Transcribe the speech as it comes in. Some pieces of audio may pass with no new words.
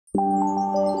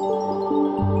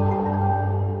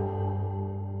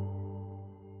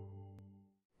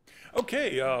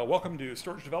Okay, welcome to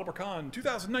Storage Developer Con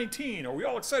 2019. Are we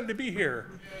all excited to be here?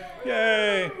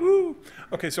 Yay! Woo!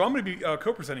 Okay, so I'm going to be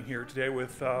co-presenting here today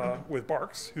with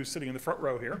Barks, who's sitting in the front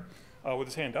row here with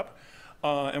his hand up.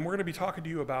 And we're going to be talking to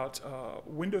you about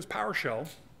Windows PowerShell,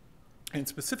 and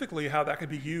specifically how that could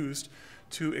be used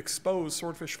to expose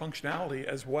Swordfish functionality,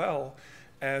 as well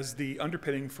as the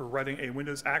underpinning for writing a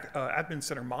Windows Admin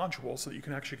Center module so that you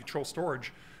can actually control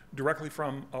storage directly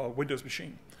from a Windows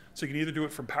machine. So you can either do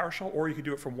it from PowerShell or you can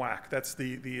do it from WAC. That's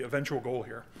the eventual goal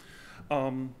here.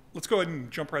 Let's go ahead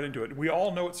and jump right into it. We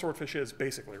all know what Swordfish is,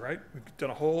 basically, right? We've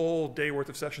done a whole day worth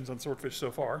of sessions on Swordfish so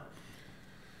far.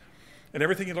 And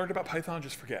everything you learned about Python,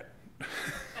 just forget.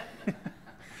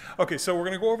 Okay, so we're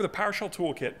going to go over the PowerShell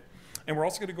Toolkit, and we're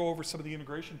also going to go over some of the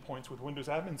integration points with Windows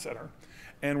Admin Center.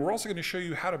 And we're also going to show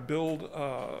you how to build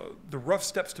the rough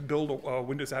steps to build a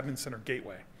Windows Admin Center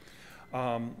gateway.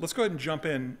 Let's go ahead and jump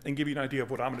in and give you an idea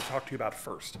of what I'm going to talk to you about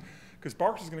first. Because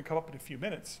Barks is going to come up in a few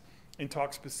minutes and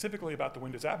talk specifically about the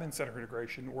Windows Admin Center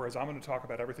integration, whereas I'm going to talk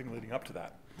about everything leading up to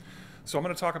that. So I'm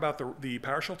going to talk about the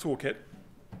PowerShell Toolkit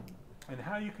and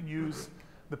how you can use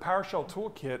the PowerShell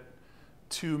Toolkit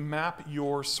to map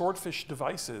your Swordfish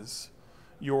devices,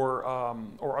 your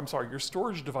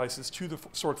storage devices to the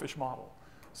Swordfish model.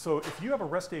 So if you have a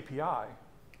REST API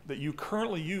that you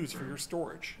currently use for your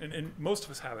storage, and most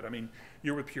of us have it. I mean,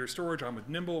 you're with Pure Storage, I'm with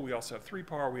Nimble, we also have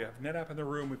 3PAR, we have NetApp in the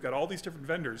room, we've got all these different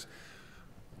vendors,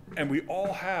 and we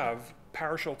all have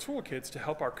PowerShell toolkits to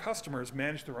help our customers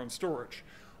manage their own storage.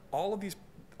 All of these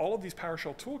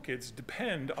PowerShell toolkits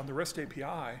depend on the REST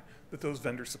API that those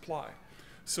vendors supply.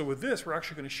 So with this, we're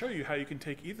actually going to show you how you can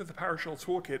take either the PowerShell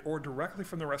toolkit or directly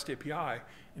from the REST API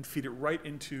and feed it right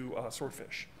into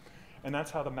Swordfish. And that's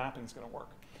how the mapping is going to work.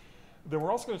 Then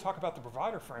we're also going to talk about the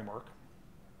provider framework.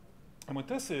 And what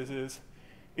this is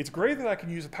it's great that I can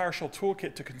use a PowerShell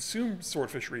toolkit to consume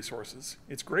Swordfish resources.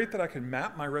 It's great that I can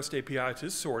map my REST API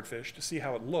to Swordfish to see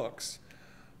how it looks.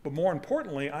 But more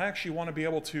importantly, I actually want to be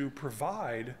able to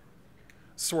provide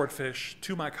Swordfish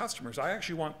to my customers. I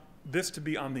actually want this to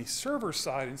be on the server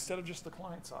side instead of just the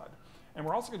client side. And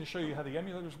we're also going to show you how the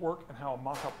emulators work and how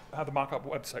the mockup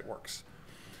website works.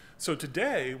 So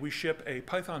today, we ship a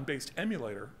Python-based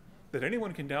emulator that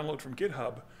anyone can download from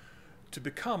GitHub to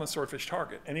become a Swordfish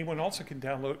target. Anyone also can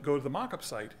go to the mockup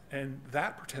site, and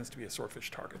that pretends to be a Swordfish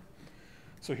target.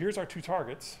 So here's our two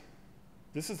targets.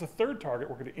 This is the third target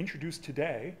we're going to introduce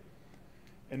today,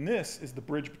 and this is the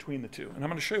bridge between the two. And I'm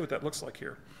going to show you what that looks like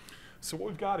here. So what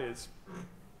we've got is,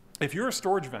 if you're a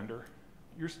storage vendor,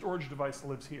 your storage device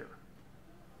lives here.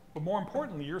 But more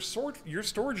importantly, your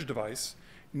storage device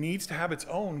needs to have its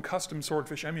own custom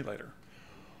Swordfish emulator.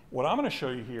 What I'm going to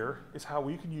show you here is how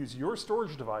we can use your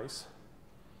storage device,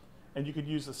 and you can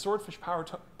use the Swordfish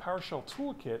PowerShell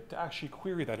Toolkit to actually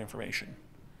query that information.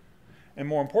 And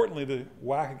more importantly, the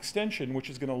WAC extension, which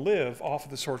is going to live off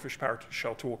of the Swordfish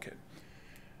PowerShell Toolkit.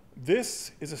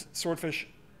 This is a Swordfish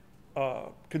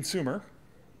consumer.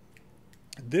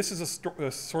 This is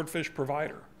a Swordfish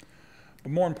provider.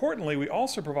 But more importantly, we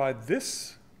also provide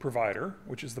this provider,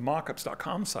 which is the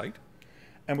mockups.com site,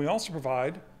 and we also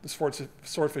provide the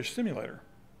Swordfish simulator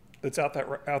that's out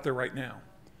there right now.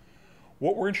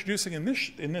 What we're introducing in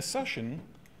this session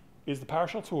is the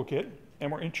PowerShell Toolkit,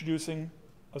 and we're introducing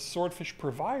a Swordfish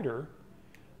provider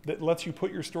that lets you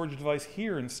put your storage device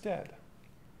here instead.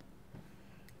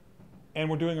 And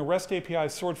we're doing a REST API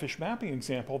Swordfish mapping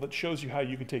example that shows you how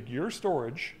you can take your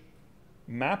storage,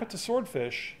 map it to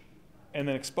Swordfish, and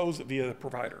then expose it via the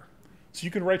provider. So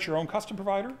you can write your own custom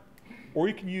provider, or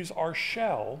you can use our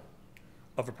shell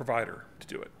of a provider to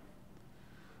do it.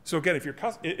 So again,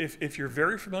 if you're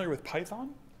very familiar with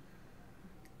Python,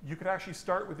 you could actually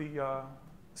start with the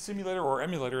simulator or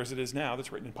emulator as it is now that's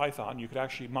written in Python. You could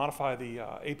actually modify the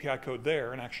API code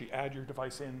there and actually add your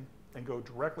device in and go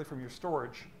directly from your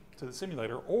storage to the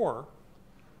simulator, or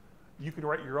you could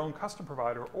write your own custom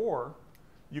provider, or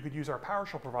you could use our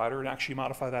PowerShell provider and actually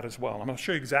modify that as well. I'm going to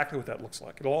show you exactly what that looks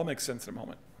like. It'll all make sense in a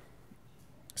moment.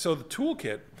 So the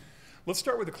toolkit, let's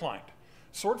start with the client.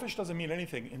 Swordfish doesn't mean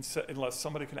anything unless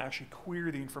somebody can actually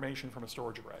query the information from a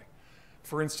storage array.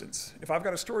 For instance, if I've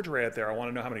got a storage array out there, I want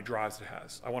to know how many drives it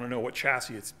has. I want to know what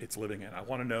chassis it's living in. I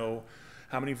want to know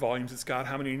how many volumes it's got,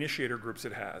 how many initiator groups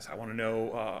it has. I want to know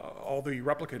all the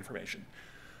replica information.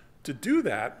 To do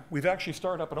that, we've actually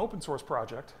started up an open source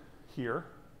project here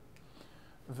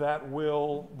that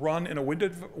will run in a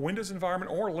Windows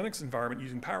environment or a Linux environment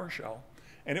using PowerShell.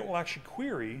 And it will actually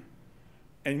query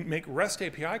and make REST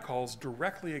API calls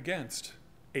directly against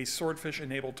a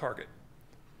Swordfish-enabled target.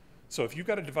 So if you've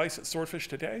got a device at Swordfish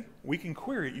today, we can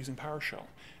query it using PowerShell.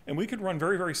 And we could run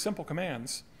very, very simple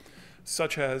commands,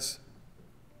 such as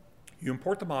You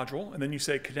import the module, and then you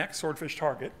say connect Swordfish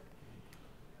target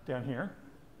down here.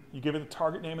 You give it the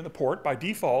target name and the port. By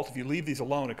default, if you leave these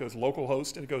alone, it goes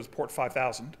localhost and it goes port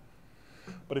 5000.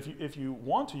 But if you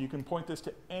want to, you can point this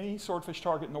to any Swordfish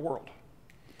target in the world.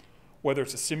 Whether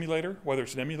it's a simulator, whether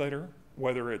it's an emulator,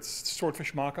 whether it's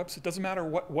Swordfish mockups, it doesn't matter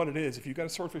what it is. If you've got a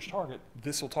Swordfish target,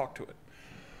 this will talk to it.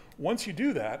 Once you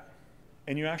do that,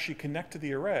 and you actually connect to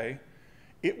the array,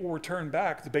 it will return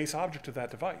back the base object of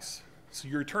that device. So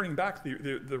you're returning back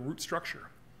the root structure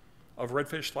of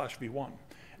redfish/v1.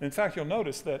 And in fact, you'll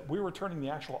notice that we're returning the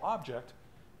actual object,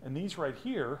 and these right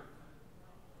here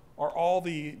are all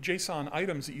the JSON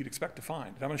items that you'd expect to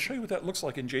find. And I'm going to show you what that looks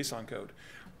like in JSON code.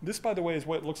 This, by the way, is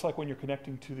what it looks like when you're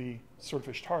connecting to the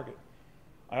Swordfish target.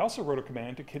 I also wrote a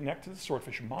command to connect to the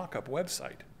Swordfish mockup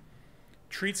website.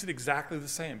 Treats it exactly the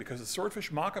same because the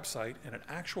Swordfish mockup site and an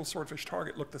actual Swordfish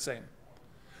target look the same.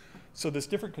 So this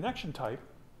different connection type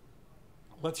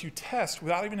lets you test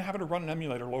without even having to run an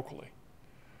emulator locally.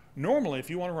 Normally, if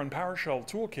you want to run PowerShell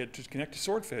Toolkit to connect to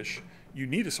Swordfish, you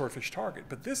need a Swordfish target.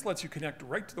 But this lets you connect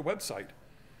right to the website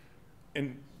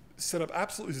and set up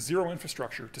absolutely zero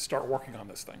infrastructure to start working on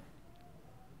this thing.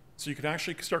 So you can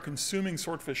actually start consuming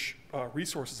Swordfish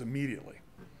resources immediately.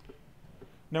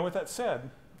 Now, with that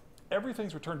said,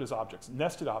 everything's returned as objects,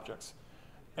 nested objects.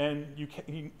 And you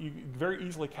very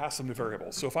easily cast them to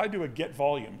variables. So if I do a get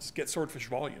Swordfish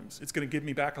volumes, it's going to give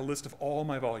me back a list of all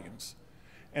my volumes.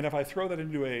 And if I throw that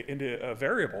into a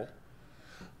variable,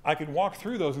 I can walk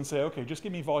through those and say, okay, just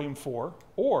give me volume 4,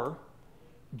 or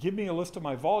give me a list of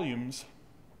my volumes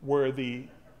where the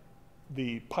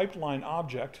pipeline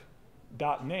object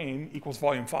dot name equals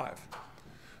volume 5.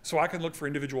 So I can look for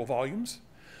individual volumes.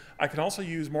 I can also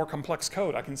use more complex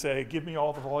code. I can say, give me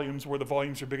all the volumes where the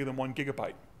volumes are bigger than 1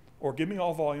 gigabyte. Or give me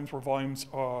all volumes where volumes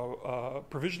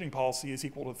provisioning policy is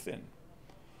equal to thin.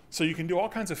 So you can do all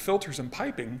kinds of filters and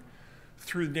piping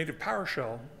through the native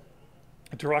PowerShell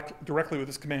directly with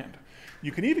this command.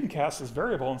 You can even cast this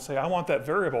variable and say, I want that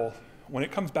variable, when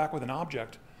it comes back with an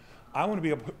object, I want to be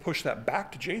able to push that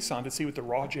back to JSON to see what the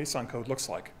raw JSON code looks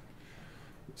like.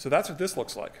 So that's what this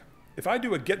looks like. If I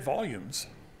do a get volumes,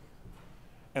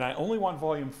 and I only want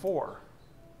volume 4,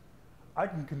 I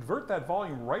can convert that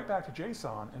volume right back to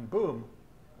JSON, and boom,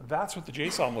 that's what the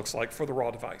JSON looks like for the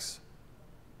raw device.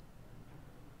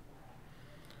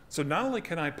 So not only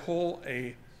can I pull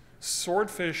a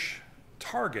Swordfish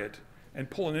target and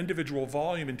pull an individual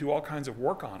volume and do all kinds of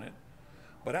work on it,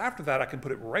 but after that I can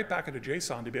put it right back into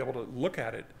JSON to be able to look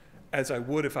at it as I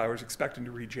would if I was expecting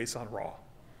to read JSON raw.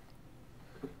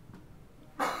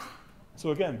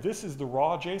 So again, this is the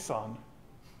raw JSON.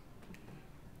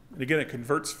 And again, it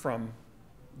converts from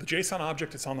the JSON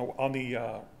object that's on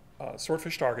the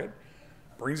Swordfish target,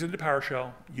 brings it into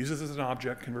PowerShell, uses it as an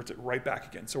object, converts it right back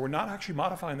again. So we're not actually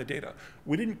modifying the data.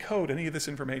 We didn't code any of this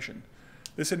information.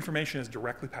 This information is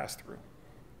directly passed through.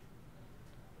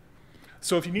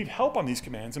 So if you need help on these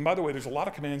commands, and by the way, there's a lot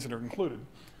of commands that are included.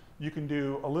 You can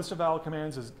do a list of valid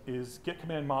commands is get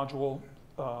command module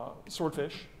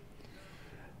Swordfish,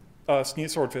 SNIA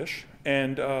Swordfish.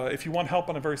 And if you want help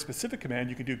on a very specific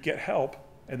command, you can do get help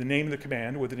and the name of the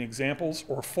command with an examples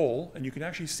or full, and you can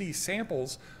actually see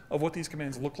samples of what these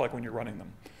commands look like when you're running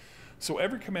them. So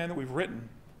every command that we've written,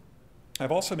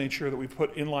 I've also made sure that we've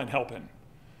put inline help in.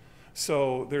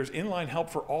 So there's inline help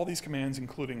for all these commands,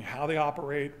 including how they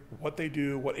operate, what they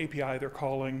do, what API they're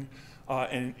calling,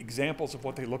 and examples of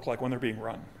what they look like when they're being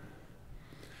run.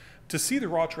 To see the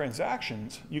raw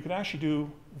transactions, you can actually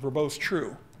do verbose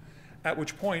true, at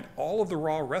which point all of the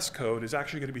raw REST code is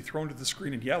actually going to be thrown to the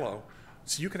screen in yellow,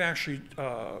 so you can actually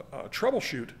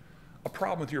troubleshoot a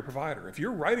problem with your provider. If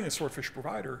you're writing a Swordfish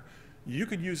provider, you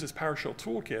could use this PowerShell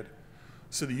Toolkit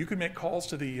so that you can make calls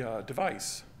to the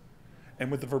device.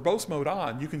 And with the verbose mode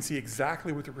on, you can see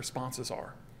exactly what the responses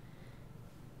are.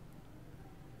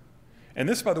 And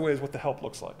this, by the way, is what the help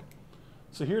looks like.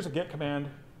 So here's a get command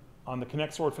on the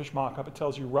connect Swordfish mockup. It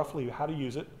tells you roughly how to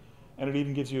use it, and it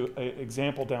even gives you an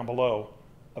example down below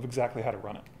of exactly how to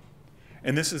run it.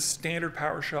 And this is standard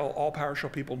PowerShell. All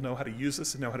PowerShell people know how to use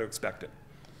this and know how to expect it.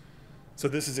 So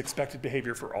this is expected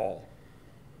behavior for all.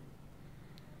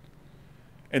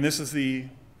 And this is the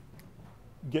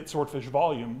get Swordfish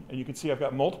volume, and you can see I've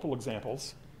got multiple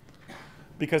examples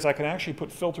because I can actually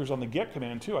put filters on the get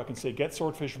command too. I can say get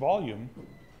Swordfish volume,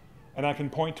 and I can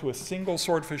point to a single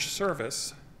Swordfish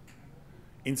service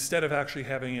instead of actually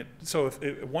having it. So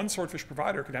if one Swordfish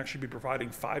provider can actually be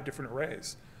providing 5 different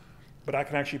arrays, but I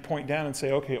can actually point down and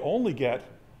say, okay, only get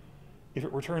if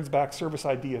it returns back service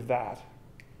ID of that,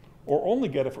 or only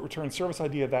get if it returns service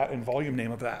ID of that and volume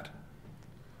name of that.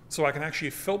 So I can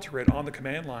actually filter it on the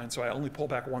command line so I only pull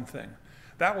back one thing.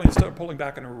 That way, instead of pulling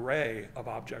back an array of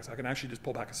objects, I can actually just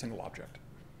pull back a single object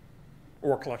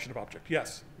or a collection of objects.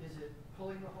 Yes? Is it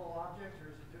pulling the whole object or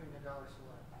is it doing a $select?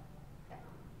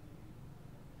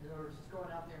 In other words, it's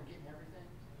going out there and getting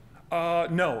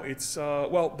everything? No, it's,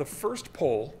 well, the first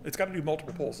pull, it's got to do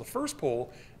multiple pulls. The first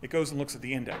pull, it goes and looks at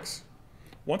the index.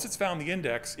 Once it's found the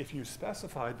index, if you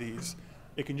specify these,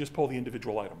 it can just pull the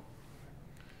individual item.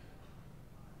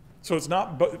 So it's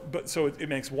not, so it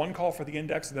makes one call for the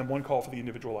index and then one call for the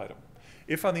individual item.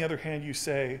 If, on the other hand, you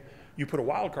say you put a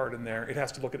wildcard in there, it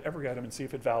has to look at every item and see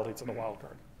if it validates on the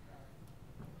wildcard.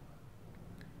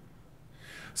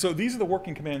 So these are the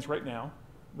working commands right now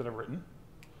that I've written.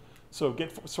 So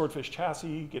get Swordfish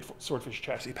chassis, get Swordfish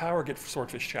chassis power, get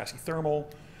Swordfish chassis thermal,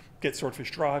 get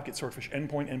Swordfish drive, get Swordfish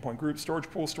endpoint, endpoint group,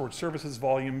 storage pool, storage services,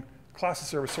 volume, class of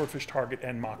service, Swordfish target,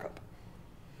 and mockup.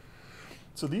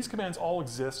 So these commands all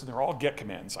exist, and they're all get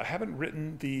commands. I haven't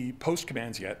written the post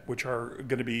commands yet, which are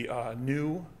going to be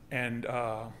new and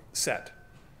set.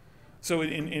 So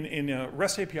in a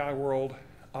REST API world,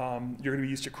 you're going to be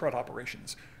used to CRUD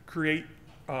operations. Create,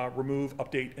 remove,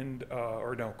 update, and,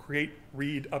 create,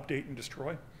 read, update, and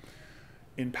destroy.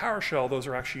 In PowerShell, those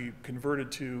are actually converted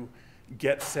to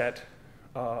get, set,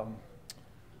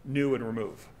 new, and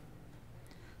remove.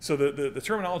 So the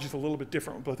terminology is a little bit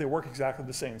different, but they work exactly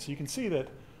the same. So you can see that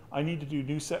I need to do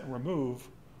new, set, and remove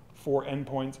for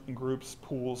endpoints and groups,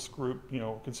 pools,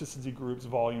 consistency groups,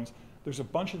 volumes. There's a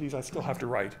bunch of these I still have to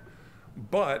write,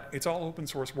 but it's all open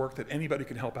source work that anybody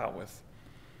can help out with.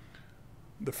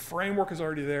 The framework is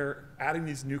already there. Adding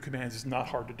these new commands is not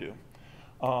hard to do.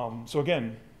 So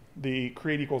again, the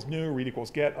create equals new, read equals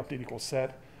get, update equals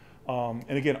set.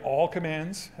 And again, all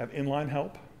commands have inline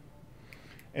help.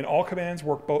 And all commands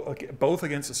work both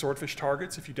against the Swordfish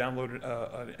targets if you download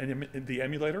the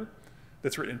emulator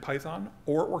that's written in Python,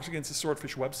 or it works against the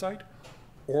Swordfish website,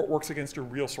 or it works against a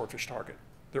real Swordfish target.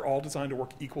 They're all designed to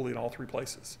work equally in all three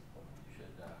places.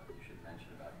 You should mention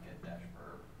about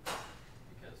get-verb,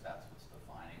 because that's what's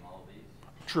defining all of these.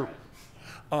 True.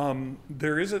 Right?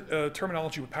 There is a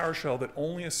terminology with PowerShell that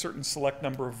only a certain select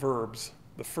number of verbs,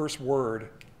 the first word,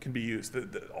 can be used.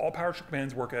 All PowerShell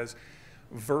commands work as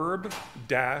verb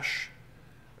dash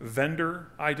vendor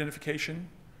identification,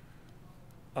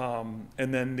 and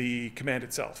then the command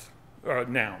itself,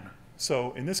 noun.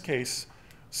 So in this case,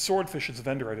 Swordfish is the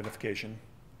vendor identification,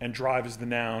 and drive is the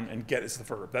noun, and get is the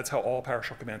verb. That's how all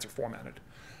PowerShell commands are formatted.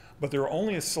 But there are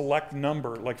only a select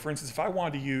number. Like for instance, if I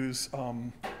wanted to use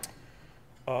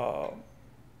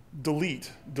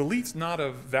delete, delete's not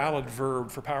a valid verb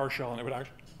for PowerShell, and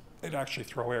it'd actually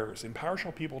throw errors. In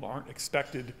PowerShell, people aren't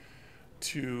expected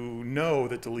to know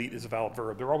that delete is a valid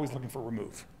verb. They're always looking for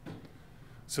remove.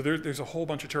 So there's a whole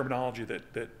bunch of terminology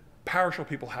that PowerShell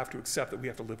people have to accept that we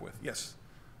have to live with. Yes?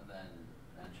 And then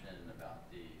mention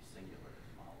about the singular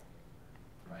model,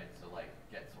 right? So like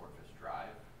get Swordfish drive,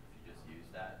 if you just use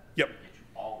that, Yep. it gets you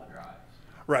all the drives.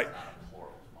 Right. It's not a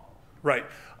plurals model. Right.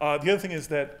 The other thing is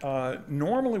that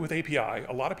normally with API,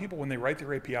 a lot of people, when they write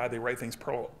their API, they write things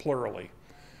plurally.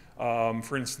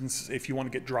 For instance, if you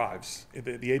want to get drives,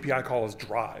 the API call is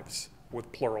drives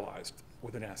with pluralized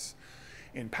with an S.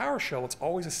 In PowerShell, it's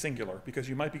always a singular because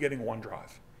you might be getting one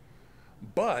drive.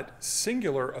 But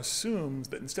singular assumes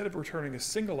that instead of returning a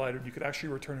single item, you could actually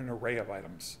return an array of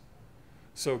items.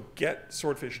 So get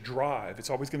Swordfish drive, it's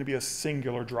always going to be a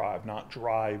singular drive, not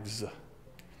drives.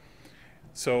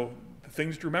 So the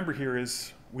things to remember here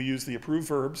is we use the approved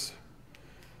verbs,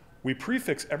 we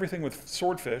prefix everything with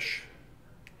Swordfish,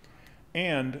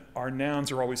 and our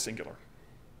nouns are always singular.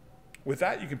 With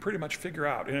that, you can pretty much figure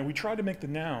out, and we tried to make the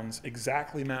nouns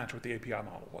exactly match what the API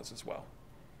model was as well.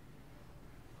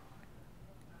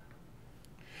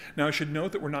 Now, I should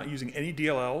note that we're not using any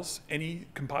DLLs, any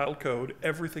compiled code.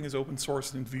 Everything is open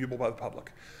source and viewable by the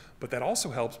public. But that also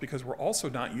helps because we're also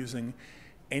not using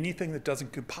anything that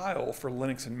doesn't compile for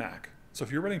Linux and Mac. So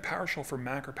if you're running PowerShell for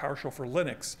Mac or PowerShell for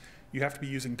Linux, you have to be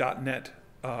using .NET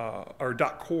or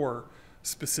 .Core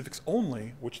specifics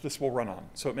only, which this will run on.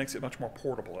 So it makes it much more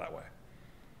portable that way.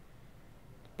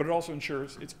 But it also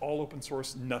ensures it's all open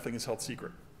source, nothing is held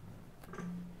secret.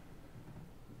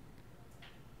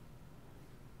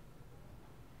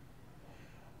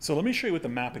 So let me show you what the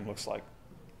mapping looks like.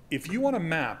 If you want to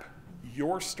map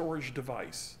your storage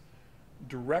device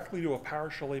directly to a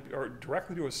PowerShell API or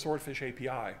directly to a Swordfish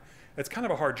API, it's kind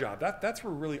of a hard job. That's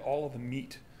where really all of the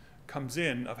meat comes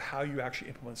in of how you actually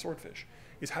implement Swordfish,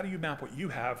 is how do you map what you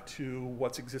have to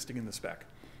what's existing in the spec?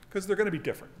 Because they're going to be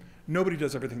different. Nobody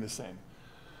does everything the same.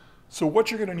 So what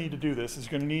you're going to need to do this is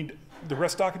you're going to need the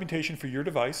REST documentation for your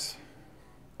device,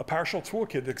 a PowerShell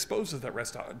Toolkit that exposes that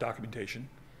REST documentation,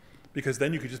 because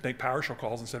then you could just make PowerShell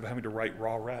calls instead of having to write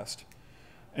raw REST.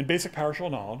 And basic PowerShell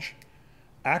knowledge,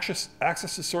 access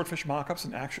to Swordfish mockups,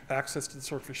 and access to the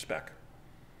Swordfish spec.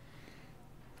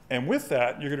 And with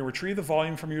that, you're going to retrieve the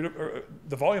volume from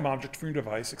the volume object from your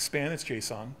device, expand its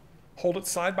JSON, hold it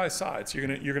side by side. So you're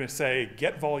going to say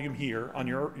get volume here on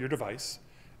your device,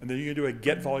 and then you're going to do a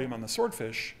get volume on the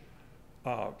Swordfish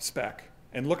spec,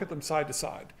 and look at them side to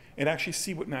side, and actually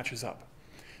see what matches up.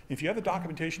 If you have the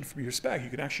documentation from your spec, you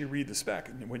can actually read the spec.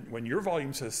 And when your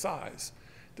volume says size,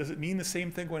 does it mean the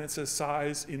same thing when it says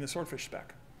size in the Swordfish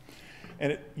spec?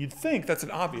 And you'd think that's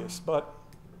an obvious, but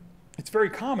it's very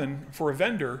common for a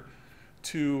vendor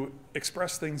to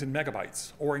express things in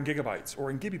megabytes, or in gigabytes, or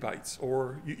in gigabytes,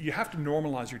 or you have to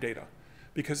normalize your data,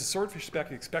 because the Swordfish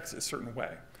spec expects it a certain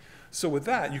way. So with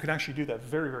that, you can actually do that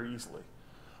very, very easily.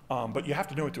 But you have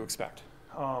to know what to expect.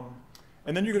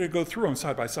 And then you're going to go through them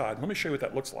side by side. Let me show you what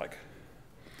that looks like.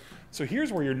 So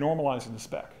here's where you're normalizing the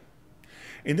spec.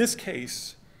 In this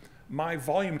case, my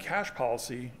volume cache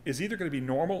policy is either going to be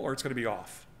normal or it's going to be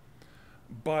off.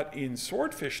 But in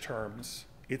Swordfish terms,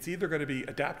 it's either going to be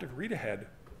adaptive read ahead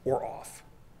or off.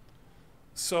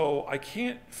 So I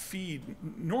can't feed,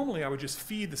 normally I would just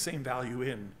feed the same value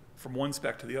in from one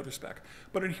spec to the other spec.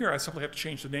 But in here, I simply have to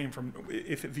change the name from,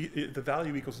 if the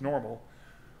value equals normal,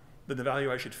 then the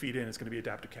value I should feed in is going to be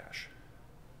adaptive cache.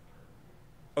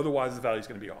 Otherwise, the value is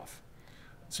going to be off.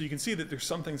 So you can see that there's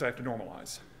some things I have to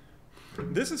normalize.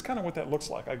 This is kind of what that looks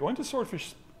like. I go into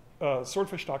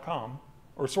swordfish.com,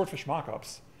 or Swordfish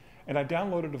mockups, and I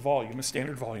downloaded a volume, a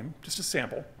standard volume, just a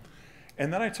sample.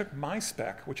 And then I took my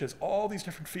spec, which has all these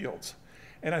different fields,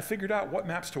 and I figured out what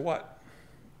maps to what.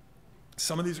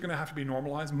 Some of these are going to have to be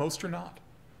normalized, most are not.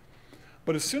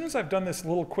 But as soon as I've done this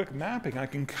little quick mapping, I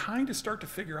can kind of start to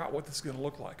figure out what this is going to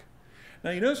look like.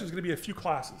 Now you notice there's going to be a few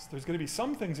classes. There's going to be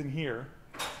some things in here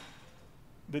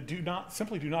that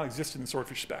simply do not exist in the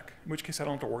Swordfish spec, in which case I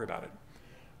don't have to worry about it.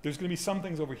 There's going to be some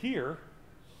things over here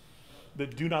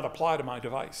that do not apply to my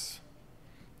device.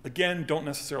 Again, don't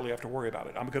necessarily have to worry about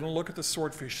it. I'm going to look at the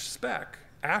Swordfish spec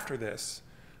after this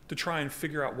to try and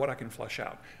figure out what I can flesh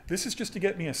out. This is just to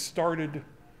get me a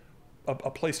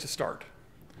place to start.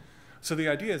 So the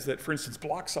idea is that, for instance,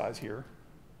 block size here,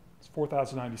 it's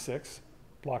 4096.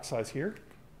 Block size here,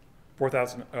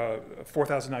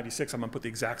 4096, I'm going to put the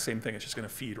exact same thing. It's just going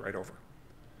to feed right over.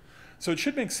 So it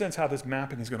should make sense how this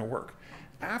mapping is going to work.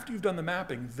 After you've done the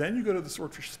mapping, then you go to the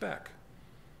Swordfish spec,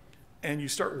 and you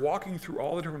start walking through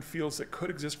all the different fields that could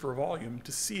exist for a volume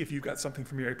to see if you've got something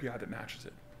from your API that matches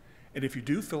it. And if you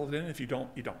do, fill it in. If you don't,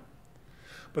 you don't.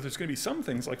 But there's going to be some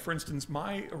things, like for instance,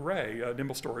 my array,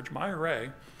 Nimble Storage, my array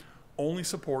only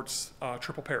supports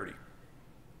triple parity.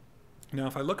 Now,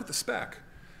 if I look at the spec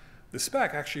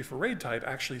actually for RAID type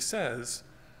actually says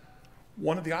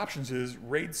one of the options is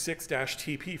RAID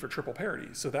 6-TP for triple parity.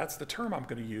 So that's the term I'm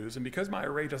going to use. And because my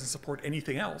array doesn't support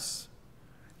anything else,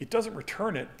 it doesn't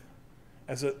return it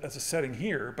as a setting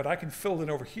here, but I can fill it in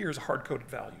over here as a hard-coded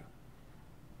value.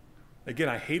 Again,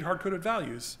 I hate hard-coded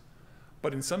values,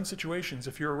 but in some situations,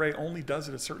 if your array only does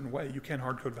it a certain way, you can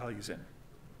hard-code values in.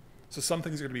 So some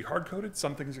things are going to be hard-coded,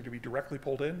 some things are going to be directly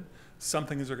pulled in, some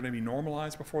things are going to be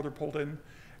normalized before they're pulled in,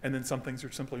 and then some things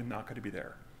are simply not going to be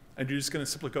there. And you're just going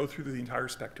to simply go through the entire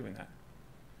spec doing that.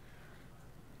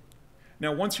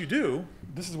 Now, once you do,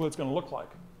 this is what it's going to look like.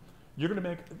 You're going to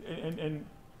make, and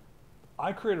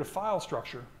I created a file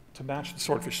structure to match the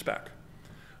Swordfish spec.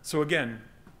 So again,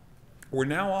 we're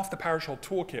now off the PowerShell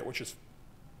Toolkit, which is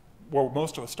where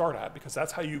most of us start at, because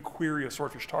that's how you query a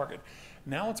Swordfish target.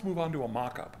 Now let's move on to a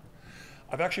mockup.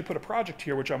 I've actually put a project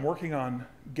here which I'm working on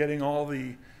getting all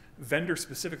the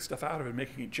vendor-specific stuff out of it,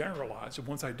 making it generalized. And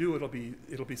once I do, it'll be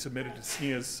submitted to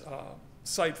SNIA's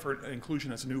site for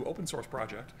inclusion as a new open source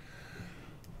project.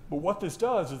 But what this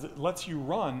does is it lets you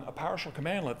run a PowerShell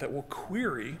commandlet that will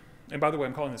query, and by the way,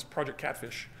 I'm calling this Project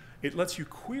Catfish. It lets you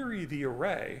query the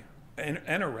array,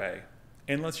 an array,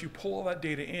 and lets you pull all that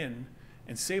data in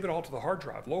and save it all to the hard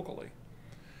drive locally.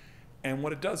 And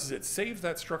what it does is it saves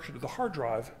that structure to the hard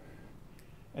drive,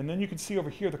 and then you can see over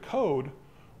here the code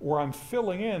where I'm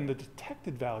filling in the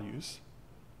detected values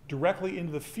directly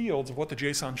into the fields of what the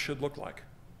JSON should look like.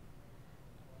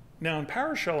 Now in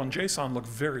PowerShell and JSON look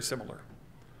very similar.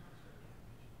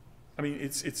 I mean,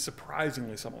 it's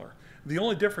surprisingly similar. The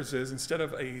only difference is instead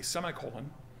of a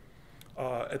semicolon,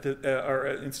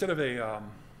 instead of a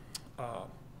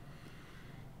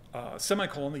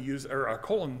semicolon, they use, or a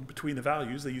colon between the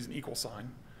values, they use an equal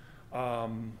sign.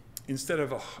 Instead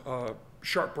of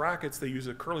sharp brackets, they use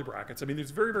a curly brackets. I mean,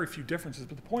 there's very, very few differences,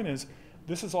 but the point is,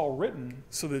 this is all written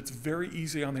so that it's very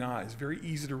easy on the eyes, very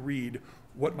easy to read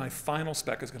what my final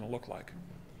spec is going to look like.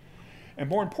 And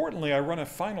more importantly, I run a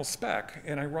final spec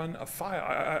and I run a file.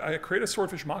 I create a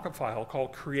Swordfish mockup file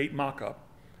called create mockup.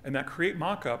 And that create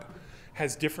mockup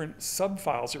has different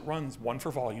sub-files it runs, one for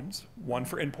volumes, one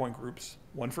for endpoint groups,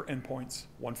 one for endpoints,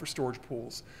 one for storage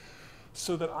pools,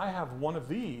 so that I have one of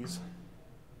these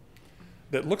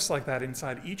that looks like that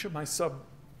inside each of my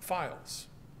sub-files.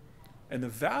 And the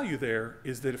value there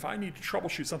is that if I need to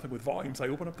troubleshoot something with volumes, I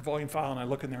open up the volume file and I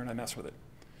look in there and I mess with it.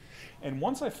 And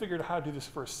once I figured out how to do this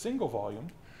for a single volume,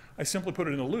 I simply put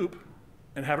it in a loop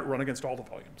and have it run against all the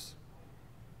volumes.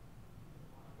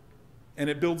 And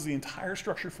it builds the entire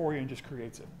structure for you and just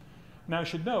creates it. Now I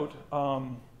should note,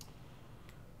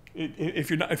 if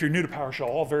you're new to PowerShell,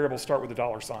 all variables start with a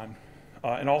 $,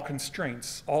 and all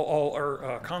constraints,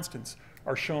 all constants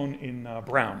are shown in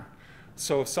brown.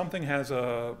 So if something has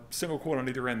a single quote on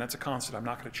either end, that's a constant. I'm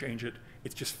not going to change it.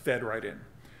 It's just fed right in.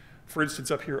 For instance,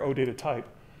 up here, OData type,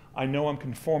 I know I'm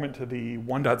conformant to the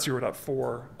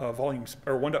 1.0.4 volumes,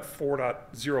 or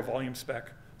 1.4.0 volume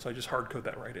spec, so I just hard code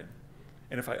that right in.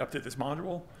 And if I update this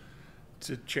module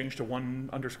to change to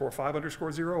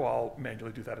 1_5_0, I'll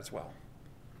manually do that as well.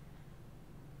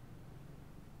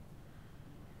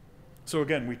 So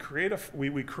again, we create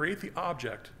the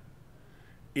object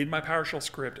in my PowerShell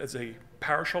script as a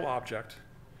PowerShell object.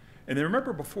 And then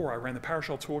remember before I ran the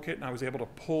PowerShell Toolkit and I was able to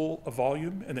pull a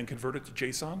volume and then convert it to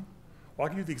JSON? Well, I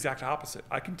can do the exact opposite.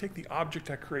 I can take the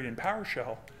object I create in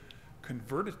PowerShell,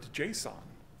 convert it to JSON,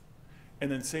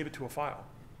 and then save it to a file,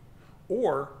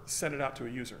 or send it out to a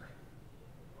user.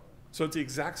 So it's the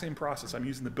exact same process. I'm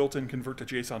using the built-in convert to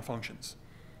JSON functions.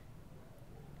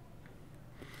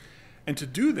 And to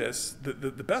do this,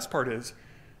 the best part is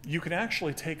you can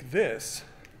actually take this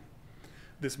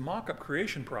mock-up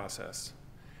creation process,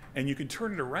 and you can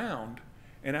turn it around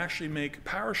and actually make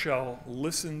PowerShell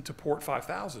listen to port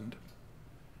 5000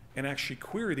 and actually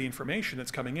query the information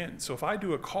that's coming in. So if I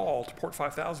do a call to port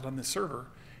 5000 on this server,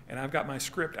 and I've got my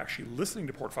script actually listening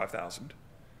to port 5000,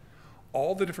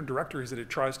 all the different directories that it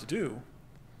tries to do,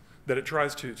 that it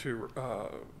tries to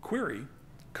query,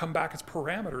 come back as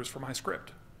parameters for my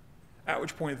script, at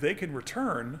which point they can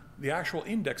return the actual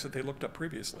index that they looked up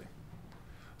previously.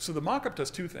 So the mockup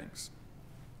does two things.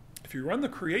 If you run the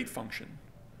create function,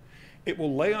 it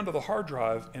will lay onto the hard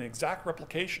drive an exact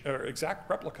replication or exact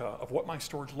replica of what my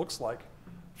storage looks like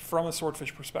from a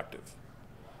Swordfish perspective.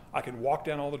 I can walk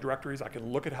down all the directories, I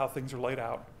can look at how things are laid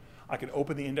out, I can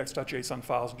open the index.json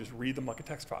files and just read them like a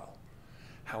text file.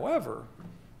 However,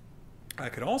 I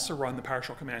can also run the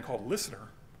PowerShell command called listener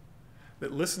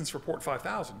that listens for port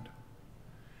 5000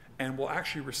 and will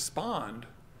actually respond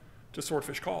to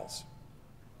Swordfish calls.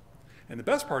 And the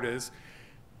best part is,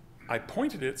 I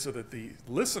pointed it so that the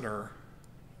listener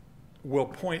will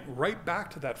point right back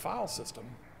to that file system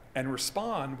and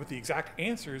respond with the exact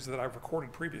answers that I've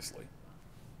recorded previously.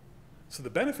 So the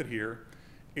benefit here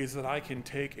is that I can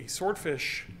take a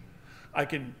Swordfish, I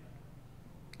can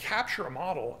capture a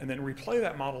model and then replay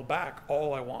that model back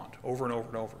all I want, over and over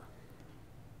and over.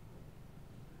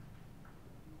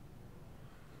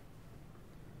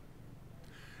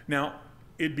 Now,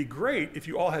 it'd be great if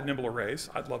you all had nimble arrays.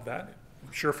 I'd love that.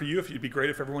 I'm sure for you, it'd be great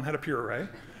if everyone had a pure array.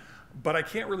 But I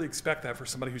can't really expect that for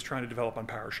somebody who's trying to develop on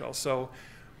PowerShell. So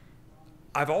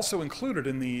I've also included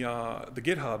in the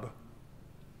GitHub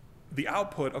the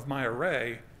output of my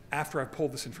array after I've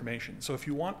pulled this information. So if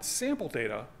you want sample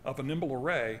data of a nimble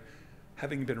array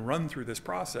having been run through this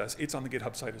process, it's on the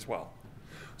GitHub site as well.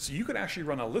 So you could actually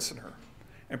run a listener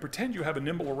and pretend you have a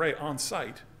nimble array on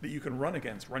site that you can run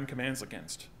commands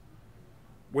against,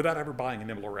 without ever buying a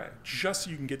nimble array, just so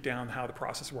you can get down how the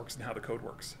process works and how the code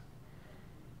works.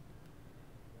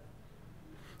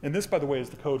 And this, by the way, is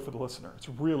the code for the listener. It's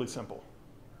really simple.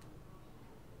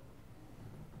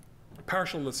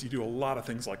 PowerShell lets you do a lot of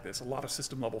things like this, a lot of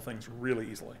system-level things really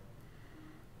easily.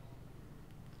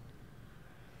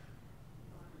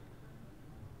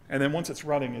 And then once it's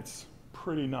running, it's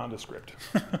pretty nondescript.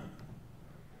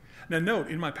 Now note,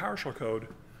 in my PowerShell code,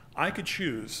 I could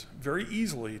choose very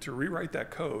easily to rewrite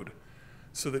that code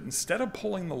so that instead of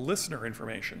pulling the listener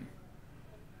information,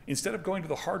 instead of going to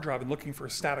the hard drive and looking for a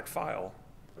static file,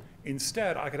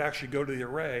 instead I could actually go to the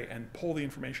array and pull the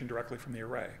information directly from the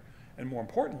array. And more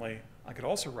importantly, I could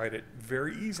also write it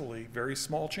very easily, very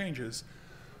small changes,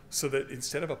 so that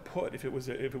instead of a put, if it was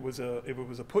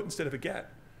a put instead of a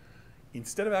get,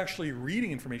 instead of actually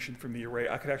reading information from the array,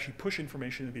 I could actually push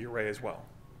information into the array as well,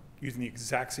 using the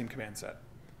exact same command set.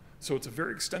 So it's a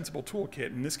very extensible toolkit,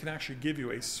 and this can actually give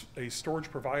you a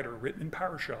storage provider written in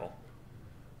PowerShell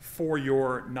for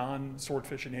your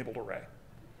non-Swordfish enabled array.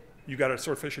 you've got a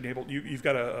Swordfish enabled, you've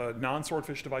got a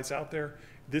non-Swordfish device out there,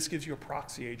 this gives you a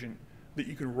proxy agent that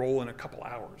you can roll in a couple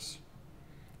hours.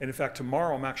 And in fact,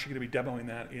 tomorrow I'm actually going to be demoing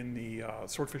that in the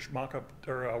Swordfish mockup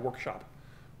or workshop.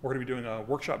 We're going to be doing a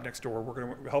workshop next door. We're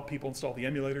going to help people install the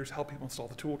emulators, help people install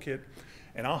the toolkit,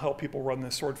 and I'll help people run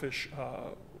the Swordfish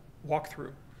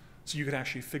walkthrough. So you can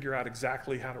actually figure out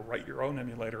exactly how to write your own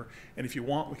emulator. And if you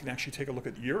want, we can actually take a look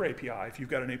at your API. If you've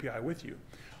got an API with you,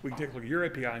 we can take a look at your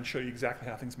API and show you exactly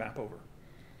how things map over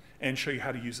and show you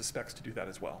how to use the specs to do that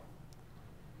as well.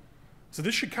 So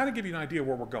this should kind of give you an idea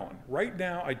where we're going. Right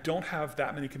now, I don't have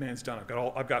that many commands done.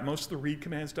 I've got most of the read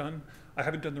commands done. I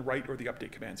haven't done the write or the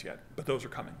update commands yet, but those are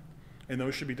coming. And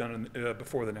those should be done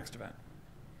before the next event.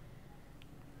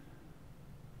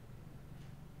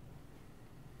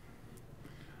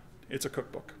 It's a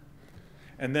cookbook.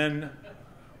 And then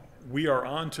we are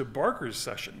on to Barker's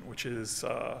session, which is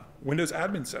Windows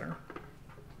Admin Center.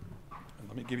 And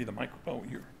let me give you the mic. Oh,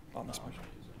 you're on this mic.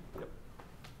 Yep.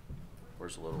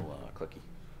 Where's the little clicky?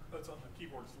 That's on the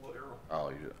keyboard. It's a little arrow.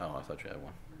 Oh, I thought you had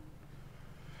one.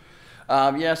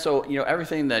 Yeah, so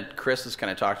everything that Chris has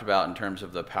kind of talked about in terms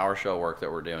of the PowerShell work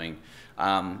that we're doing.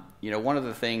 One of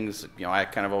the things I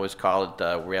kind of always call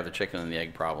it we have the chicken and the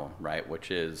egg problem, right? Which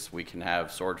is we can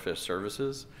have Swordfish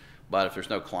services, but if there's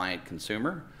no client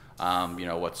consumer,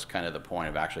 what's kind of the point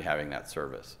of actually having that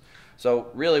service?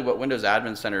 So really, what Windows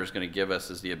Admin Center is going to give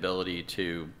us is the ability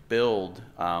to build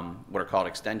what are called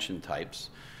extension types.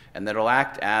 And that'll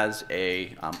act as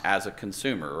a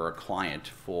consumer or a client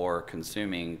for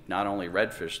consuming not only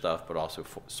Redfish stuff, but also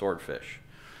Swordfish.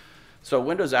 So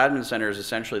Windows Admin Center is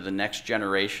essentially the next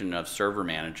generation of server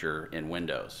manager in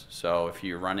Windows. So if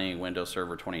you're running Windows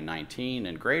Server 2019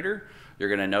 and greater, you're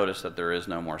going to notice that there is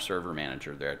no more server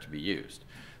manager there to be used.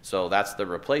 So that's the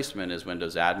replacement is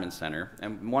Windows Admin Center.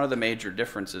 And one of the major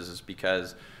differences is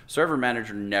because server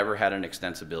manager never had an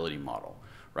extensibility model.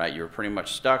 Right, you're pretty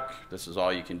much stuck. This is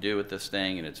all you can do with this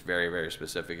thing, and it's very, very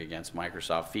specific against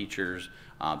Microsoft features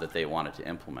that they wanted to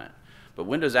implement. But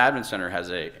Windows Admin Center has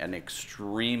an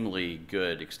extremely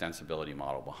good extensibility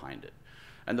model behind it.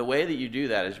 And the way that you do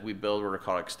that is we build what are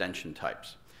called extension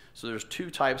types. So there's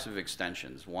two types of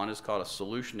extensions. One is called a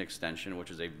solution extension,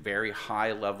 which is a very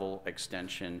high-level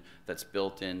extension that's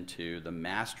built into the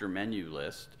master menu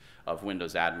list of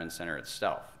Windows Admin Center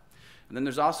itself. And then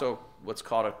there's also what's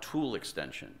called a tool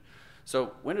extension.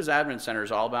 So Windows Admin Center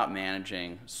is all about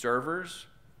managing servers,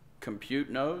 compute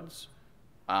nodes,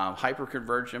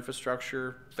 hyperconverged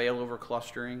infrastructure, failover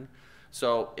clustering.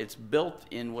 So it's built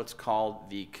in what's called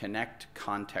the connect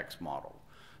context model.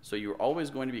 So you're always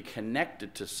going to be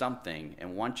connected to something,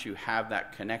 and once you have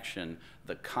that connection,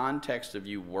 the context of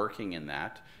you working in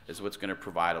that is what's going to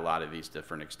provide a lot of these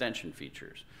different extension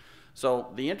features.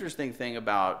 So the interesting thing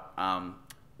about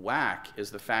WAC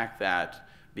is the fact that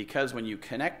because when you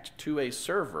connect to a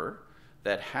server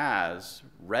that has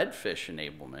Redfish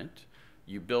enablement,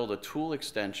 you build a tool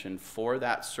extension for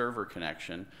that server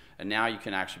connection, and now you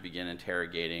can actually begin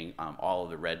interrogating all of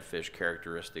the Redfish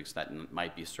characteristics that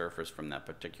might be surfaced from that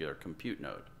particular compute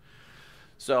node.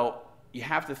 So you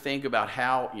have to think about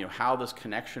how this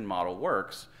connection model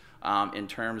works in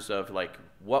terms of like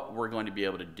what we're going to be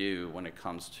able to do when it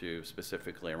comes to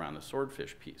specifically around the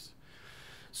Swordfish piece.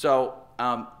 So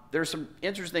there's some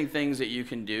interesting things that you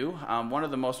can do. One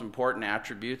of the most important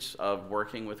attributes of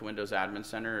working with Windows Admin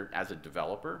Center as a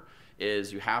developer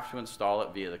is you have to install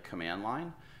it via the command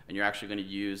line, and you're actually going to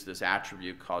use this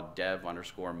attribute called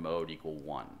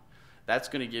dev_mode=1. That's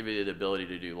going to give you the ability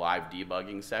to do live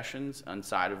debugging sessions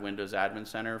inside of Windows Admin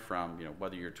Center from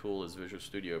whether your tool is Visual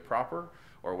Studio proper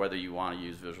or whether you want to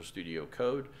use Visual Studio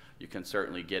Code. You can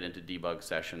certainly get into debug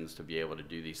sessions to be able to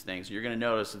do these things. You're going to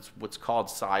notice it's what's called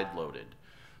side-loaded.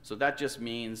 So that just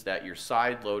means that you're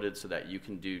side-loaded so that you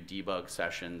can do debug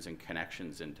sessions and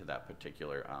connections into that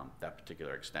particular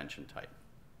extension type.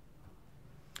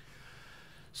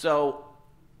 So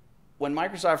when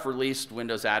Microsoft released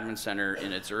Windows Admin Center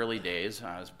in its early days,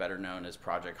 it's better known as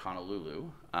Project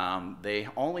Honolulu, they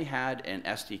only had an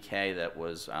SDK that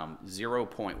was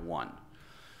 0.1.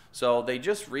 So they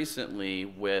just recently,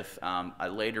 with a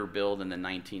later build in the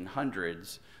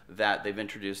 1900s, that they've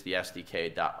introduced the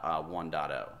SDK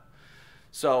 1.0.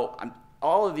 So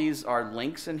all of these are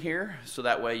links in here, so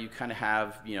that way you kind of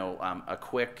have a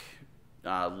quick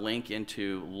link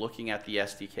into looking at the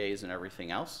SDKs and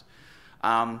everything else.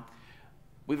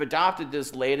 We've adopted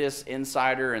this latest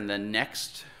insider and the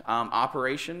next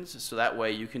operations, so that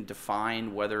way you can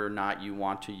define whether or not you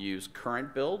want to use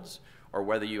current builds or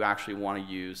whether you actually want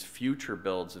to use future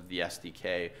builds of the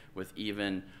SDK with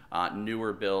even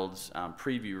newer builds,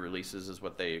 preview releases is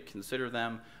what they consider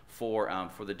them for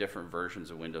the different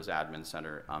versions of Windows Admin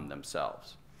Center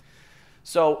themselves.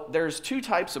 So there's two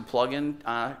types of plugin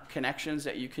connections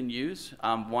that you can use.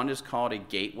 One is called a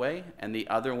gateway, and the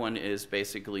other one is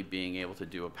basically being able to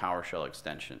do a PowerShell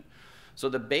extension. So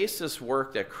the basis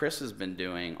work that Chris has been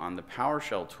doing on the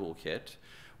PowerShell Toolkit,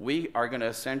 we are going to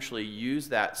essentially use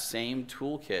that same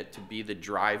toolkit to be the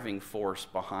driving force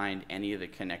behind any of the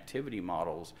connectivity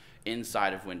models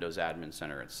inside of Windows Admin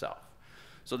Center itself.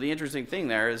 So the interesting thing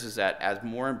there is that as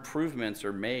more improvements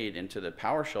are made into the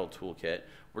PowerShell Toolkit,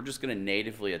 we're just going to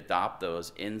natively adopt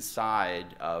those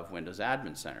inside of Windows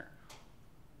Admin Center.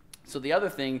 So the other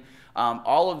thing,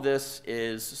 all of this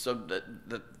is, so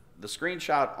the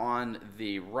screenshot on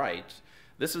the right,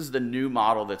 this is the new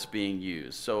model that's being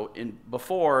used. So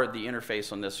before, the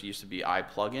interface on this used to be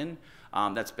iPlugin.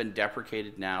 That's been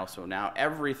deprecated now, so now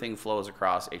everything flows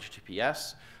across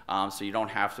HTTPS, so you don't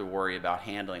have to worry about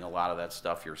handling a lot of that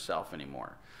stuff yourself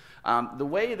anymore. The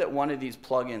way that one of these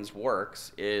plugins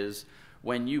works is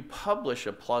when you publish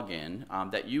a plugin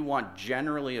that you want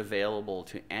generally available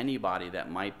to anybody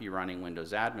that might be running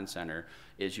Windows Admin Center,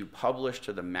 is you publish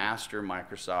to the master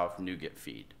Microsoft NuGet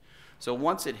feed. So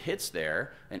once it hits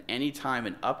there, and anytime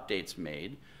an update's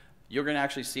made, you're going to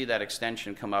actually see that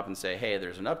extension come up and say, hey,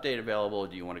 there's an update available,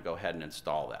 do you want to go ahead and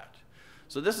install that?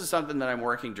 So this is something that I'm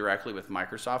working directly with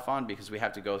Microsoft on, because we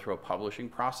have to go through a publishing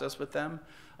process with them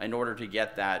in order to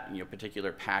get that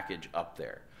particular package up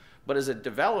there. But as a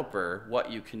developer,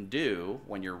 what you can do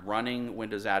when you're running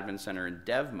Windows Admin Center in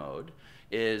dev mode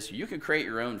is you can create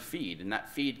your own feed, and that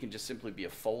feed can just simply be a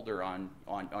folder on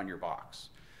your box.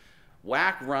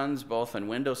 WAC runs both on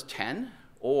Windows 10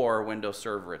 or Windows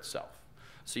Server itself.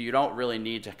 So you don't really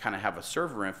need to kind of have a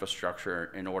server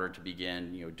infrastructure in order to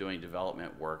begin doing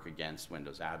development work against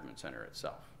Windows Admin Center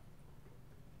itself.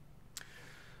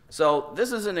 So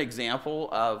this is an example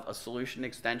of a solution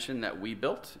extension that we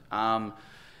built.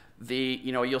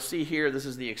 You'll see here, this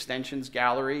is the extensions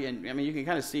gallery, and I mean, you can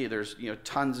kind of see there's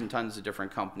tons and tons of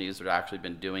different companies that have actually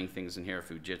been doing things in here.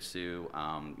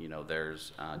 Fujitsu,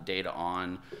 there's Data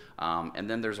On, and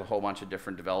then there's a whole bunch of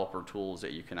different developer tools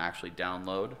that you can actually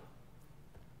download.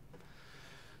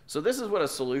 So this is what a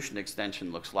solution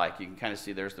extension looks like. You can kind of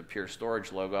see there's the Pure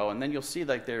Storage logo, and then you'll see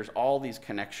like there's all these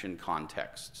connection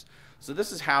contexts. So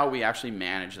this is how we actually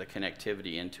manage the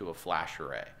connectivity into a flash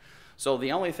array. So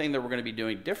the only thing that we're going to be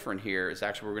doing different here is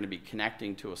actually we're going to be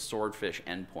connecting to a Swordfish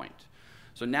endpoint.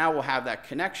 So now we'll have that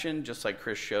connection, just like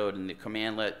Chris showed in the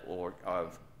commandlet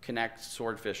of connect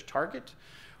Swordfish target.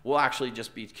 We'll actually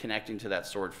just be connecting to that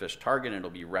Swordfish target, and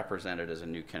it'll be represented as a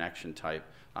new connection type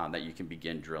that you can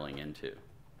begin drilling into.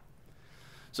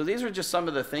 So these are just some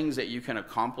of the things that you can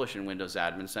accomplish in Windows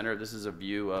Admin Center. This is a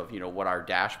view of what our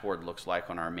dashboard looks like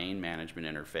on our main management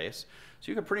interface. So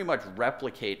you can pretty much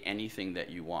replicate anything that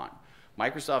you want.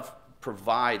 Microsoft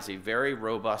provides a very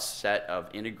robust set of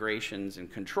integrations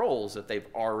and controls that they've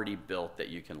already built that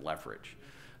you can leverage.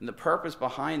 And the purpose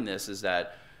behind this is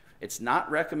that it's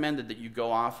not recommended that you go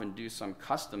off and do some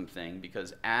custom thing,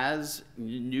 because as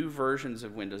new versions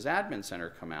of Windows Admin Center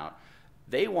come out,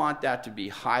 they want that to be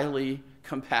highly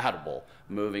compatible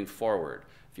moving forward.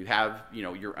 If you have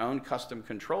your own custom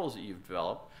controls that you've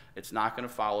developed, it's not going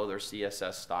to follow their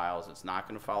CSS styles. It's not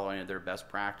going to follow any of their best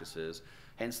practices.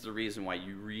 Hence the reason why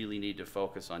you really need to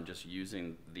focus on just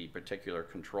using the particular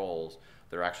controls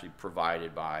that are actually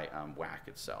provided by WAC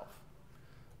itself.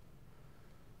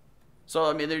 So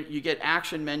I mean, you get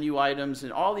action menu items,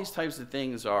 and all these types of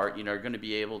things are going to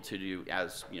be able to do,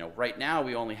 as right now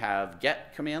we only have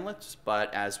get commandlets,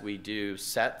 but as we do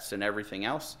sets and everything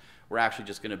else, we're actually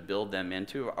just going to build them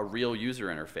into a real user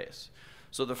interface.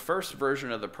 So the first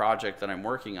version of the project that I'm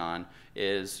working on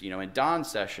is, in Don's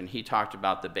session, he talked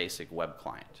about the basic web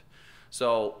client.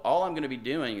 So all I'm going to be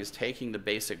doing is taking the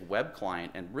basic web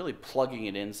client and really plugging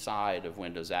it inside of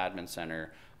Windows Admin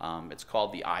Center. It's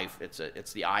called the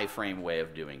it's the iframe way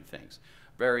of doing things.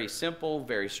 Very simple,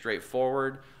 very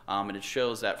straightforward, and it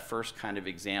shows that first kind of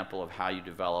example of how you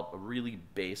develop a really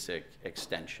basic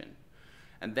extension.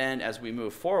 And then as we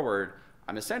move forward,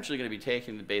 I'm essentially going to be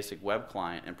taking the basic web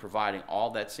client and providing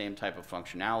all that same type of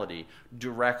functionality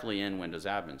directly in Windows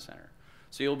Admin Center.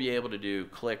 So you'll be able to do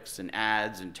clicks and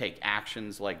adds and take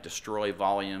actions like destroy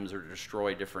volumes or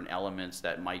destroy different elements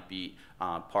that might be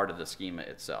part of the schema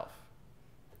itself.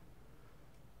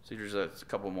 So here's a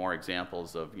couple more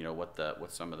examples of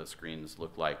what some of the screens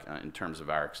look like in terms of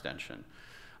our extension.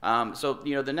 So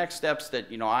the next steps that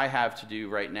I have to do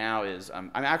right now is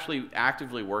I'm actually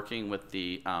actively working with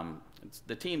the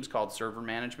the team's called Server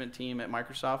Management Team at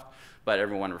Microsoft, but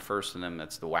everyone refers to them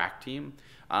as the WAC team.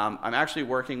 I'm actually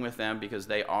working with them because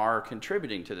they are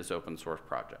contributing to this open source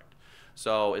project.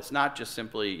 So it's not just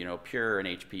simply, you know, pure an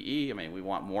HPE. I mean, we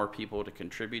want more people to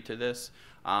contribute to this.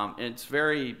 And it's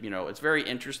very, you know, it's very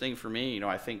interesting for me. You know,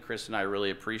 I think Chris and I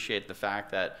really appreciate the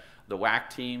fact that the WAC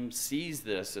team sees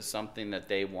this as something that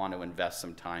they want to invest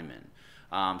some time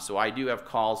in. So I do have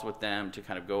calls with them to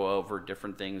kind of go over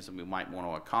different things that we might want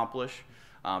to accomplish,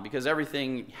 because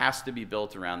everything has to be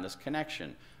built around this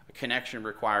connection. A connection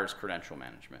requires credential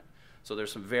management. So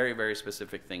there's some very, very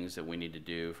specific things that we need to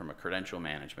do from a credential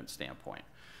management standpoint.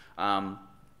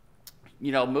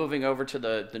 You know, moving over to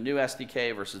the new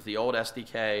SDK versus the old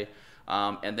SDK,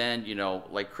 and then, you know,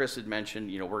 like Chris had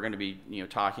mentioned, you know, we're going to be, you know,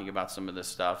 talking about some of this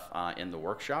stuff in the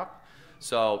workshop.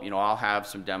 So, you know, I'll have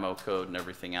some demo code and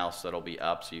everything else that'll be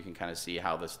up so you can kind of see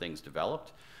how this thing's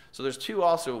developed. So there's two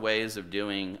also ways of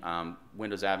doing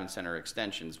Windows Admin Center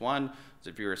extensions. One is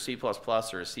if you're a C++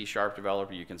 or a C#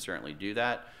 developer, you can certainly do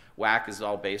that. WAC is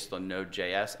all based on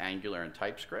Node.js, Angular, and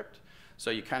TypeScript.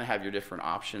 So you kind of have your different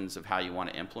options of how you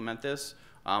want to implement this.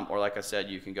 Or like I said,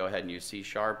 you can go ahead and use C#,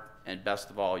 and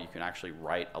best of all, you can actually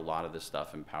write a lot of this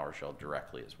stuff in PowerShell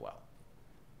directly as well.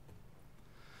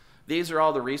 These are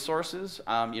all the resources.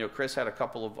 You know, Chris had a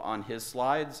couple of on his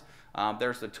slides.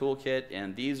 There's the toolkit,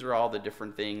 and these are all the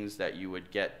different things that you would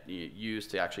use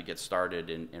to actually get started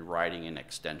in writing an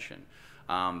extension.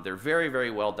 They're very,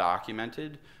 very well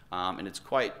documented, and it's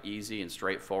quite easy and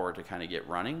straightforward to kind of get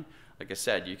running. Like I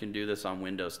said, you can do this on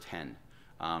Windows 10.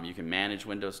 You can manage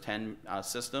Windows 10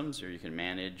 systems, or you can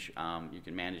manage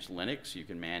Linux. You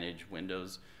can manage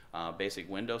Windows, basic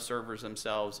Windows servers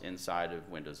themselves inside of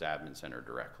Windows Admin Center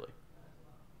directly.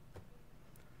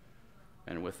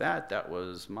 And with that, that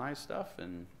was my stuff,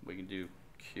 and we can do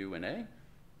Q&A. And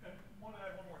I want to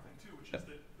add one more thing too, which is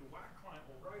that the WAC client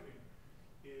we're writing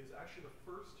is actually the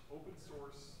first open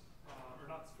source, or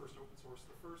not the first open source,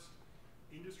 the first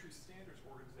industry standards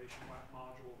organization WAC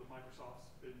module that Microsoft's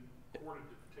been courted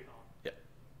to take on. Yep.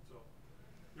 So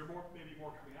there are maybe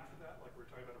more coming after that, like we're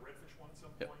talking about a Redfish one at some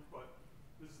Yep. point, but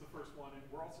this is the first one, and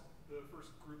we're also the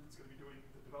first group that's going to be doing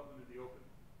the development in the open.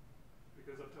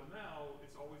 Because up till now,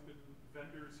 it's always been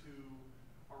vendors who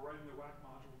are writing their WAC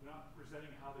module, not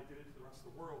presenting how they did it to the rest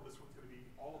of the world. This one's going to be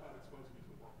all about exposing it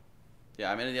to the world.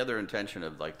 Yeah, I mean, the other intention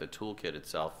of like the toolkit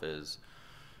itself is,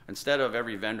 instead of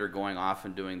every vendor going off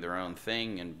and doing their own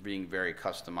thing and being very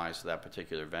customized to that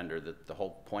particular vendor, that the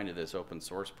whole point of this open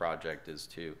source project is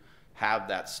to have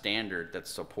that standard that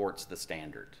supports the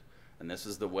standard. And this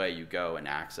is the way you go and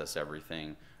access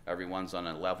everything. Everyone's on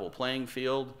a level playing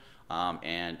field,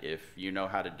 and if you know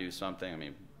how to do something, I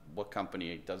mean, what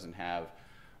company doesn't have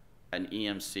an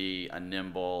EMC, a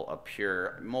Nimble, a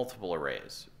Pure, multiple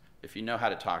arrays? If you know how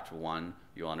to talk to one,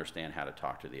 you'll understand how to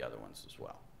talk to the other ones as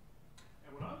well.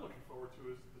 And what I'm looking forward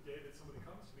to is the day that somebody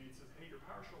comes to me and says, hey, your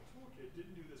PowerShell Toolkit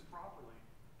didn't do this properly,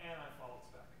 and I followed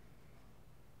spec.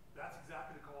 That's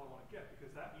exactly the call I want to get,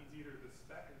 because that means either the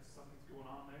spec is something's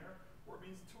going on there, or it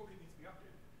means the toolkit needs to be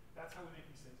updated. That's how we make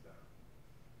these things better,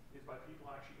 is by people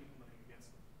actually implementing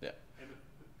against them. Yeah. And the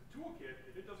toolkit,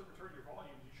 if it doesn't return your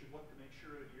volumes, you should look to make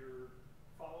sure that you're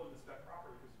following the spec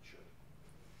properly, because it should.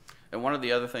 And one of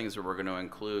the other things that we're going to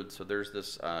include, so there's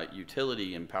this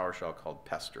utility in PowerShell called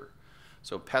Pester.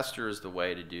 So Pester is the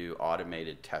way to do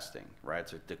automated testing, right?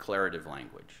 It's a declarative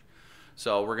language.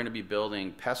 So we're going to be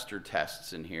building Pester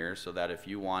tests in here so that if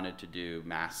you wanted to do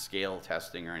mass scale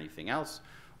testing or anything else,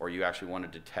 or you actually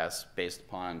wanted to test based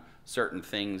upon certain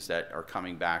things that are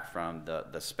coming back from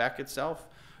the spec itself,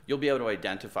 you'll be able to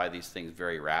identify these things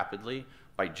very rapidly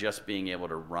by just being able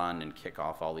to run and kick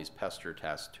off all these Pester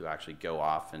tests to actually go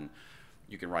off, and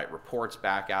you can write reports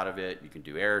back out of it, you can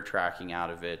do error tracking out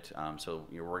of it, so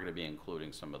we're going to be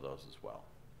including some of those as well.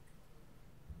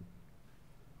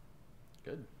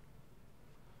 Good.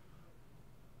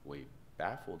 We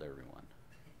baffled everyone.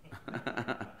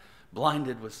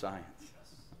 Blinded with science.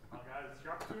 Well, guys, it's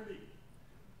your opportunity.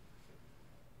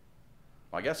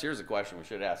 Well, I guess here's a question we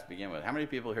should ask to begin with. How many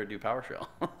people here do PowerShell?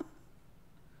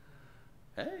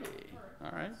 Hey,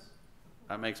 all right.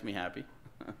 That makes me happy.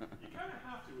 You kind of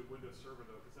have to with Windows Server,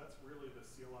 though, because that's really the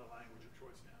CLI language of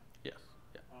choice now. Yes.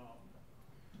 Yeah.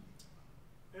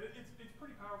 And it's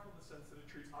pretty powerful in the sense that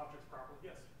it treats objects properly.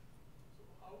 Yes? So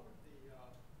how would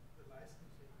the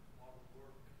licensing model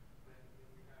work when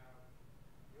you have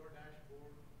your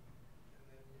dashboard and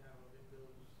then you have a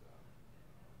Windows?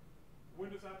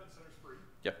 Windows Admin Center is free.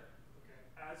 Yep. Okay.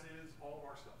 As is all of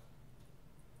our stuff.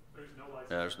 There's no license.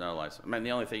 Yeah, there's no license. I mean,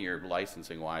 the only thing you're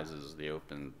licensing wise is the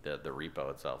repo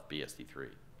itself, BSD3.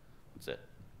 That's it.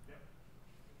 Yep.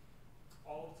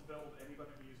 all of it's available to anybody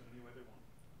to use in any way they want.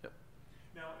 Yep.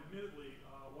 Now, admittedly,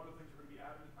 one of the things we're going to be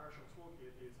adding to the PowerShell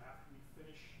Toolkit is after we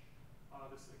finish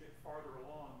this and get farther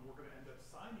along, we're going to end up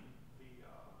signing the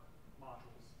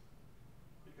modules,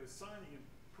 because signing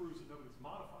proves that nobody's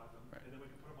modified them, right. and then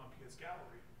we can put them on PS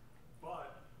Gallery.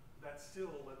 But that's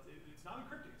still, it's not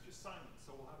encrypting, it's just signing.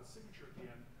 So we'll have a signature at the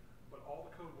end, but all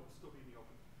the code will still be in the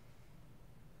open.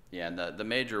 Yeah, and the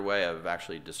major way of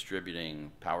actually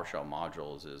distributing PowerShell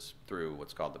modules is through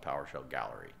what's called the PowerShell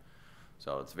Gallery.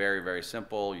 So it's very, very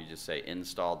simple. You just say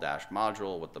install dash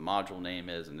module, what the module name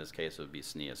is. In this case, it would be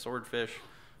SNIA Swordfish.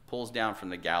 Pulls down from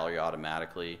the gallery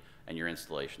automatically, and your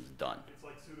installation's done. It's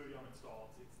like sudo yum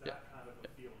install. It's that kind of a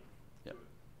feeling to it.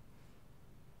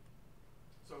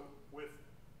 So with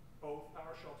both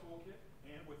PowerShell Toolkit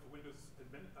and with the Windows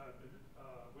Admin Center,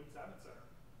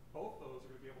 both those are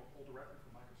going to be able to pull directly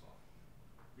from Microsoft.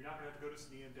 You're not going to have to go to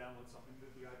SNIA and download something.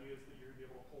 The idea is that you're going to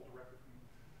be able to pull directly from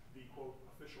the quote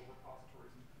official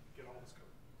repositories and get all this code.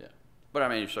 Yeah, but I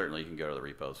mean, certainly you can go to the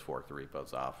repos, fork the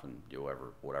repos off, and do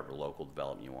whatever local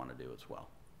development you want to do as well.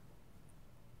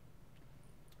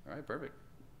 All right, perfect.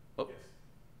 Oh. Yes.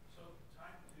 So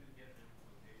time to get the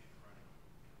implementation running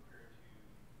compared to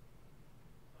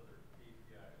other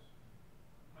APIs,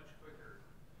 much quicker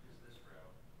is this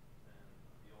route than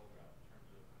the old route in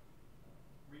terms of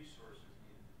resources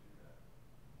needed to do that.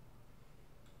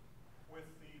 With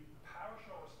the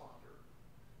PowerShell responder,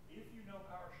 if you know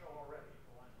PowerShell already,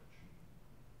 the language,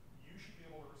 you should be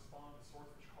able to respond to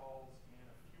Swordfish calls in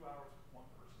a few hours with one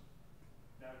person.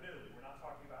 Now, admittedly, we're not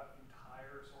talking about the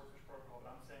entire Swordfish protocol,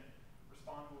 but I'm saying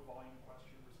respond to a volume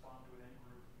question, respond to an end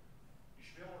group. You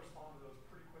should be able to respond to those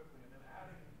pretty quickly, and then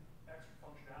adding extra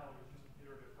functionality is just an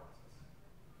iterative process.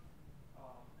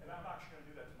 And I'm actually going to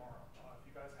do that tomorrow. If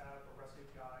you guys have a REST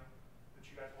API that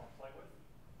you guys want to play with,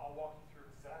 I'll walk you through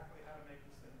exactly how to make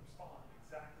this thing respond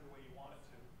exactly the way you want it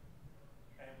to.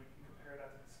 And we can compare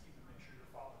that to the scheme and make sure you're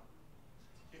following.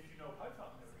 If you know Python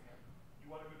and everything, you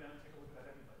want to go down and take a look at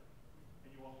that emulator. And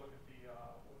you want to look at the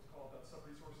what's called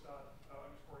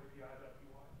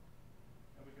subresource._API.py.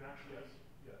 And we can actually,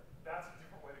 that's a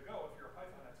different way to go. If you're a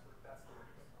Python expert, that's the way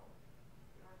to go.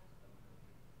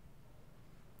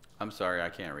 I'm sorry, I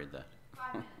can't read that.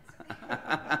 5 minutes.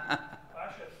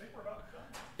 Actually, I think we're about done.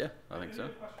 Yeah, I think so.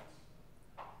 Any other questions?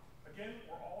 Again,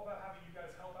 we're all about having you guys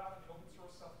help out in the open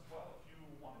source stuff as well. If you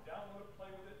want to download it,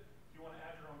 play with it, if you want to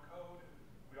add your own code,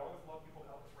 we always love people to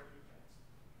help us write new things.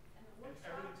 And the And workshop,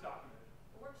 everything's documented.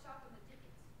 and the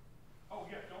tickets. Oh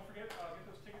yeah, don't forget, get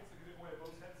those tickets to give away a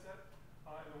Bose headset.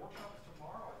 And the workshop is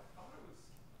tomorrow. I thought it was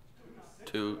 2 to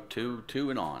 6.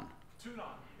 Two and on. 2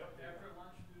 on. Yep. After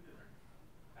lunch through dinner.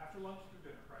 After lunch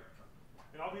through dinner, right.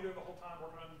 And I'll be there the whole time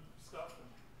working on stuff and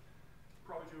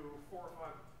probably do 4 or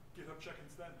 5 GitHub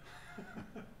check-ins then.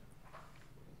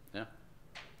 Yeah.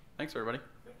 Thanks, everybody.